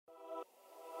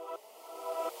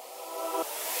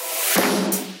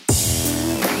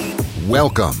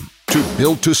Welcome to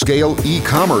Built to Scale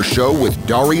e-commerce show with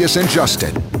Darius and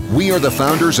Justin. We are the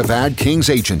founders of AdKings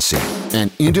Agency,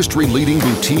 an industry-leading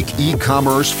boutique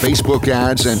e-commerce, Facebook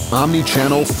ads, and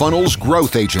omni-channel funnels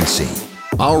growth agency.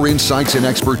 Our insights and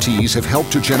expertise have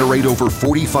helped to generate over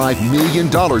 $45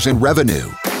 million in revenue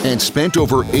and spent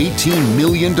over $18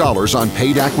 million on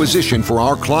paid acquisition for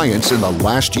our clients in the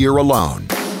last year alone.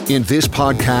 In this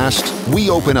podcast, we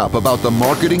open up about the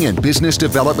marketing and business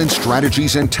development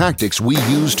strategies and tactics we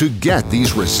use to get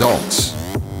these results.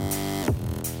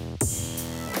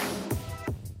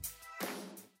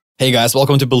 Hey guys,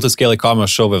 welcome to Built to Scale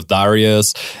e-commerce show with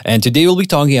Darius. And today we'll be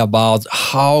talking about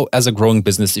how, as a growing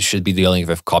business, you should be dealing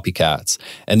with copycats.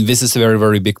 And this is a very,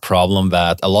 very big problem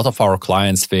that a lot of our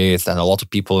clients face and a lot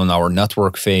of people in our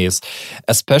network face,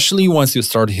 especially once you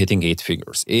start hitting 8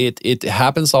 figures. It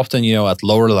happens often, at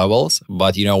lower levels,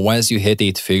 but, once you hit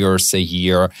 8 figures a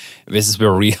year, this is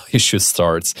where real issue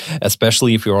starts,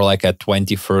 especially if you're like at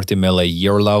 20, 30 mil a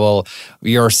year level.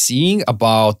 We are seeing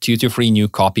about 2 to 3 new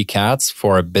copycats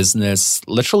for a business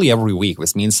literally every week.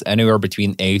 This means anywhere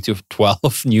between 8 to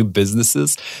 12 new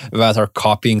businesses that are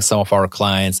copying some of our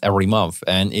clients every month.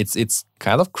 And it's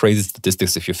kind of crazy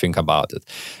statistics if you think about it.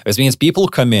 This means people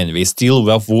come in, they steal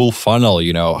the full funnel,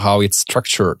 how it's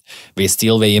structured. They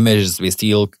steal the images, they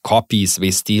steal copies,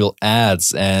 they steal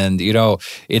ads. And,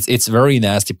 it's very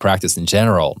nasty practice in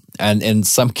general. And in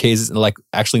some cases,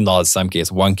 actually not in some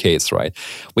cases, one case, right?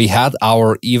 We had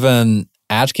our even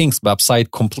AdKings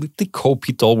website completely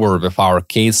copied over with our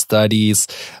case studies,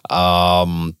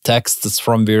 texts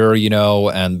from there,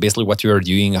 and basically what we are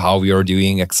doing, how we are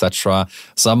doing, etc.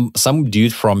 Some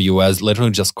dude from US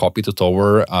literally just copied it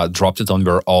over, dropped it on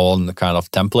their own kind of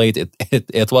template.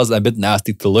 It was a bit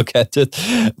nasty to look at it,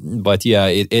 but yeah,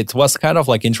 it was kind of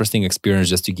like interesting experience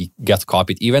just to get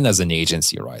copied, even as an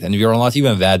agency, right? And we are not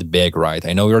even that big, right?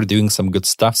 I know we are doing some good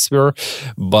stuff here,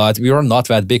 but we are not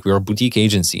that big. We are a boutique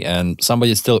agency, and somebody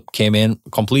still came in,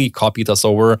 completely copied us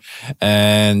over.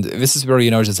 And this is where,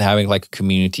 just having like a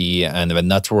community and the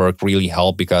network really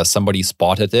helped because somebody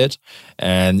spotted it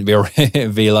and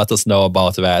they let us know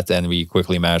about that and we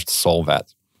quickly managed to solve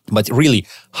that. But really,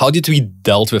 how did we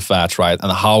dealt with that, right?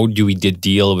 And how do we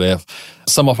deal with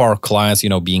some of our clients,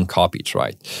 being copied,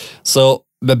 right? So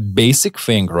the basic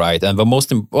thing, right, and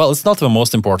it's not the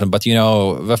most important, but,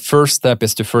 the first step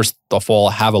is to first of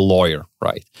all have a lawyer,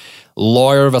 right?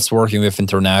 Lawyer that's working with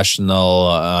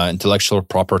international intellectual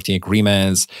property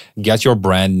agreements, get your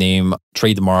brand name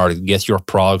trademarked, get your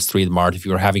products trademarked. If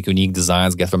you're having unique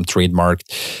designs, get them trademarked,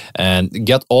 and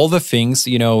get all the things,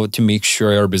 to make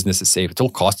sure your business is safe.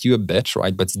 It'll cost you a bit,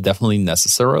 right, but it's definitely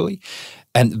necessarily.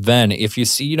 And then if you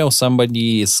see,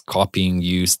 somebody is copying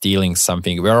you, stealing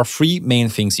something, there are 3 main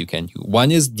things you can do.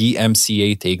 One is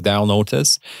DMCA takedown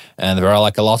notice. And there are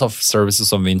like a lot of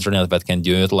services on the internet that can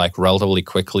do it like relatively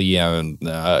quickly and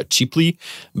cheaply.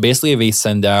 Basically, they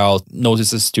send out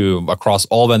notices across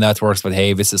all the networks that,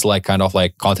 hey, this is like kind of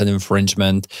like content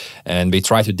infringement. And they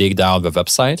try to dig down the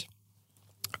website.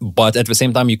 But at the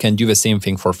same time, you can do the same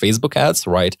thing for Facebook ads,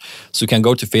 right? So you can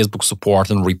go to Facebook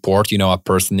support and report, a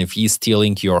person if he's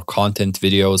stealing your content,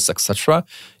 videos, etc.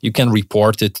 You can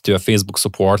report it to a Facebook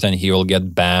support and he will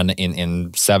get banned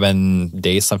in 7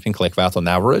 days, something like that on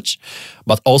average.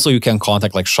 But also you can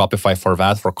contact like Shopify for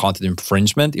that, for content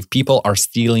infringement. If people are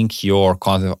stealing your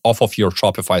content off of your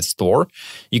Shopify store,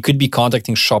 you could be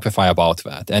contacting Shopify about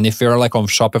that. And if you're like on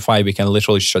Shopify, we can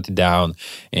literally shut it down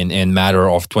in a matter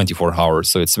of 24 hours.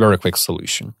 So it's a very quick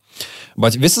solution.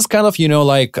 But this is kind of,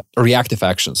 like reactive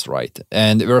actions, right?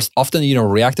 And there's often,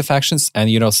 reactive actions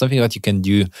and, something that you can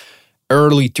do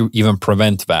early to even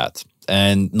prevent that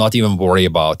and not even worry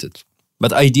about it. But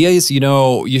the idea is,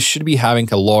 you should be having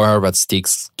a lawyer that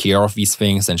takes care of these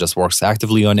things and just works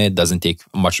actively on it, doesn't take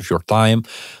much of your time.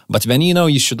 But then,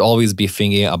 you should always be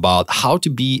thinking about how to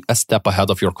be a step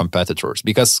ahead of your competitors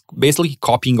because basically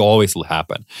copying always will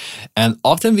happen. And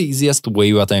often the easiest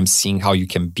way that I'm seeing how you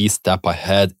can be a step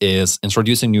ahead is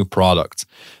introducing new products.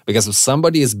 Because if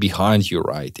somebody is behind you,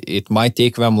 right, it might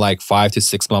take them like 5 to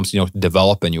 6 months, to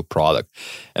develop a new product.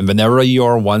 And whenever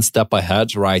you're one step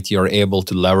ahead, right, you're able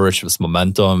to leverage this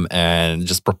momentum and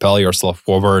just propel yourself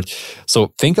forward.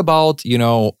 So think about,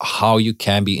 how you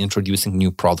can be introducing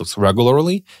new products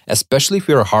regularly, especially if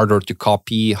you're harder to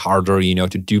copy, harder,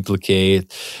 to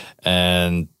duplicate.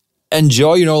 And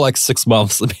enjoy, like 6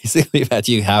 months basically that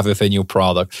you have with a new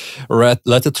product.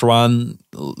 Let it run,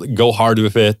 go hard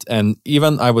with it. And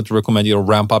even I would recommend you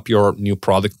ramp up your new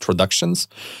product introductions.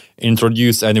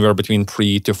 Introduce anywhere between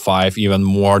 3 to 5, even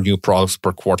more new products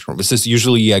per quarter. This is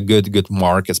usually a good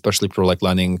mark, especially if you're like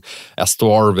running a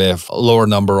store with a lower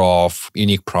number of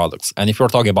unique products. And if you're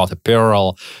talking about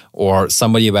apparel or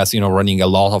somebody that's, running a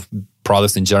lot of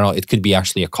products in general, it could be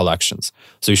actually a collections.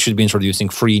 So you should be introducing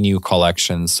 3 new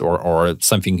collections or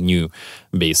something new,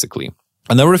 basically.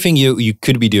 Another thing you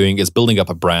could be doing is building up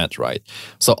a brand, right?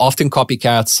 So often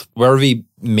copycats, where we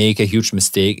make a huge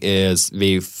mistake is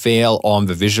they fail on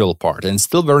the visual part. And it's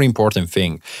still a very important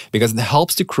thing because it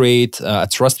helps to create a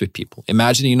trust with people.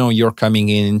 Imagine, you're coming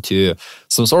into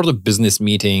some sort of business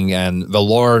meeting and the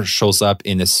lawyer shows up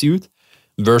in a suit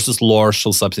versus lawyer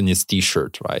shows up in his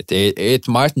t-shirt, right? It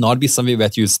might not be something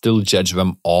that you still judge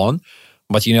them on,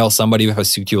 but somebody with a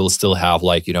suit, you will still have a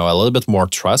little bit more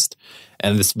trust.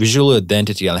 And this visual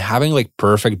identity and having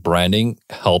perfect branding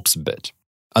helps a bit.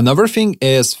 Another thing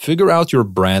is figure out your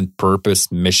brand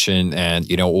purpose, mission, and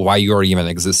why you're even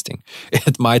existing.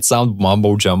 It might sound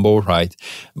mumbo jumbo, right?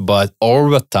 But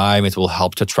over time, it will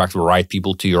help to attract the right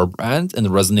people to your brand and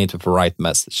resonate with the right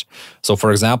message. So for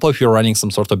example, if you're running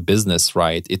some sort of business,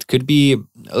 right, it could be,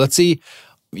 let's say,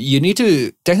 you need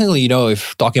to, technically,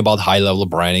 if talking about high-level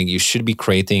branding, you should be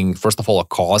creating, first of all, a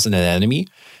cause and an enemy.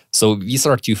 So these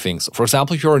are 2 things. For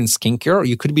example, if you're in skincare,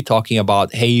 you could be talking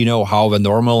about, hey, how the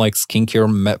normal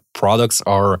skincare products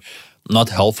are not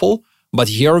helpful. But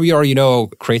here we are,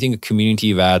 creating a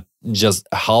community that just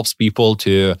helps people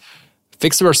to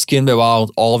fix their skin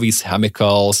without all these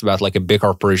chemicals that a big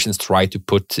corporations try to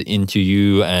put into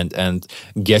you and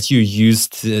get you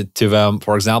used to them.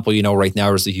 For example, right now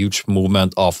there's a huge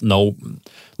movement of no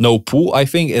poo. I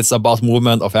think it's about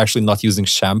movement of actually not using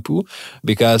shampoo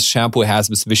because shampoo has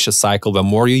this vicious cycle. The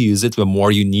more you use it, the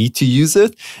more you need to use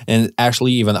it, and it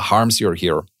actually even harms your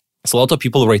hair. So a lot of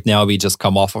people right now, we just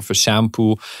come off of a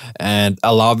shampoo and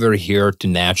allow their hair to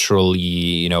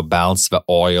naturally, balance the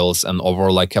oils. And over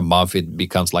a month, it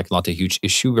becomes not a huge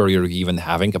issue where you're even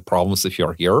having a problems with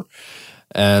your hair.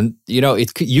 And,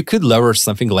 you could leverage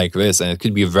something like this and it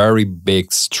could be a very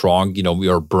big, strong,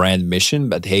 your brand mission.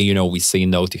 But hey, we say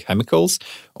no to chemicals.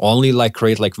 Only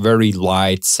create very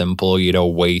light, simple,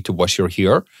 way to wash your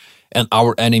hair. And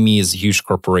our enemy is huge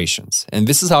corporations. And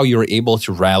this is how you're able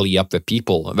to rally up the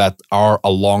people that are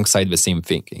alongside the same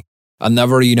thinking.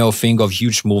 Another, thing of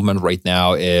huge movement right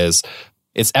now is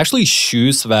it's actually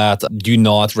shoes that do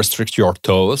not restrict your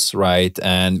toes, right?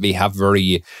 And they have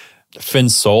very thin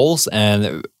soles,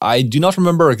 and I do not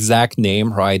remember exact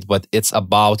name, right? But it's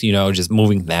about, just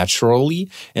moving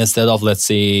naturally instead of, let's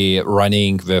say,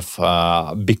 running with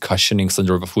big cushionings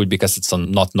under the foot because it's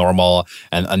not normal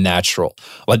and unnatural.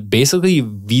 But basically,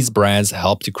 these brands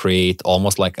help to create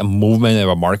almost a movement in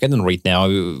a market. And right now,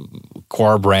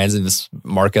 core brands in this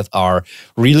market are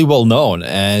really well known.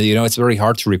 And, it's very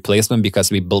hard to replace them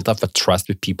because we built up the trust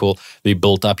with people. We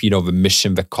built up, the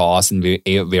mission, the cause, and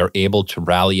we are able to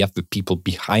rally up the people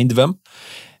behind them.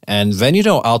 And then,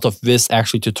 out of this,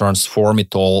 actually to transform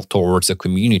it all towards a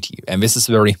community. And this is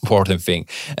a very important thing.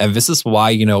 And this is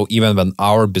why, even when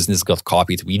our business got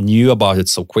copied, we knew about it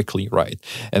so quickly, right?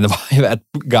 And that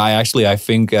guy, actually, I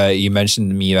think he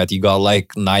mentioned to me that he got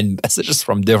 9 messages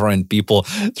from different people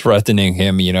threatening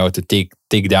him, to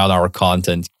take down our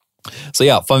content. So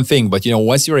yeah, fun thing. But,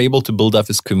 once you're able to build up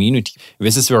this community,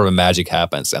 this is where the magic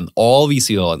happens. And all these,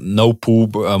 no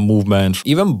poop movement,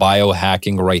 even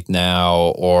biohacking right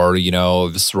now, or,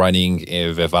 just running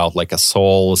without a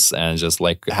souls and just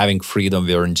having freedom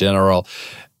there in general.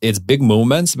 It's big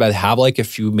movements that have a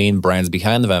few main brands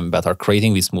behind them that are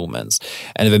creating these movements.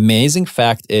 And the amazing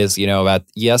fact is, that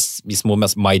yes, these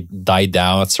movements might die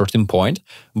down at a certain point,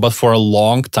 but for a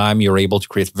long time, you're able to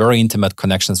create very intimate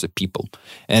connections with people.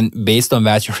 And based on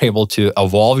that, you're able to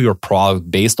evolve your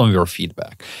product based on your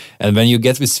feedback. And when you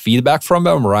get this feedback from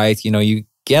them, right, you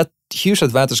get huge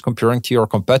advantage comparing to your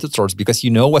competitors because you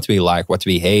know what we like, what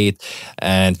we hate.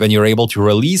 And when you're able to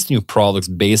release new products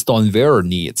based on their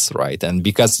needs, right? And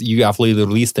because you have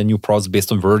released a new products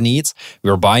based on their needs,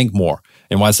 we're buying more.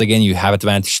 And once again, you have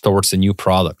advantage towards the new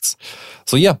products.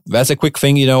 So yeah, that's a quick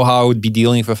thing, how I would be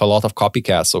dealing with a lot of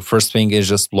copycats. So first thing is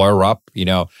just lawyer up,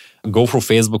 go through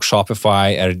Facebook,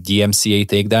 Shopify, or DMCA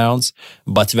takedowns.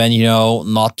 But then,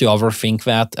 not to overthink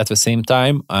that at the same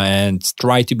time and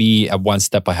try to be one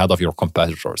step ahead of your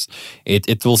competitors.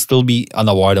 It will still be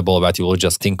unavoidable that you will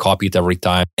just think copy it every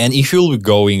time. And if you'll be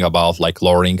going about like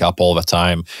lowering up all the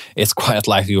time, it's quite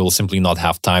likely you will simply not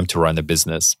have time to run a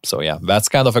business. So yeah, that's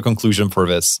kind of a conclusion for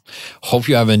this. Hope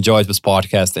you have enjoyed this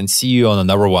podcast and see you on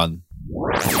another one.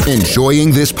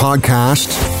 Enjoying this podcast?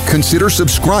 Consider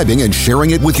subscribing and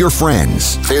sharing it with your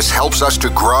friends. This helps us to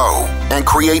grow and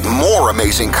create more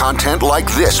amazing content like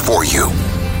this for you.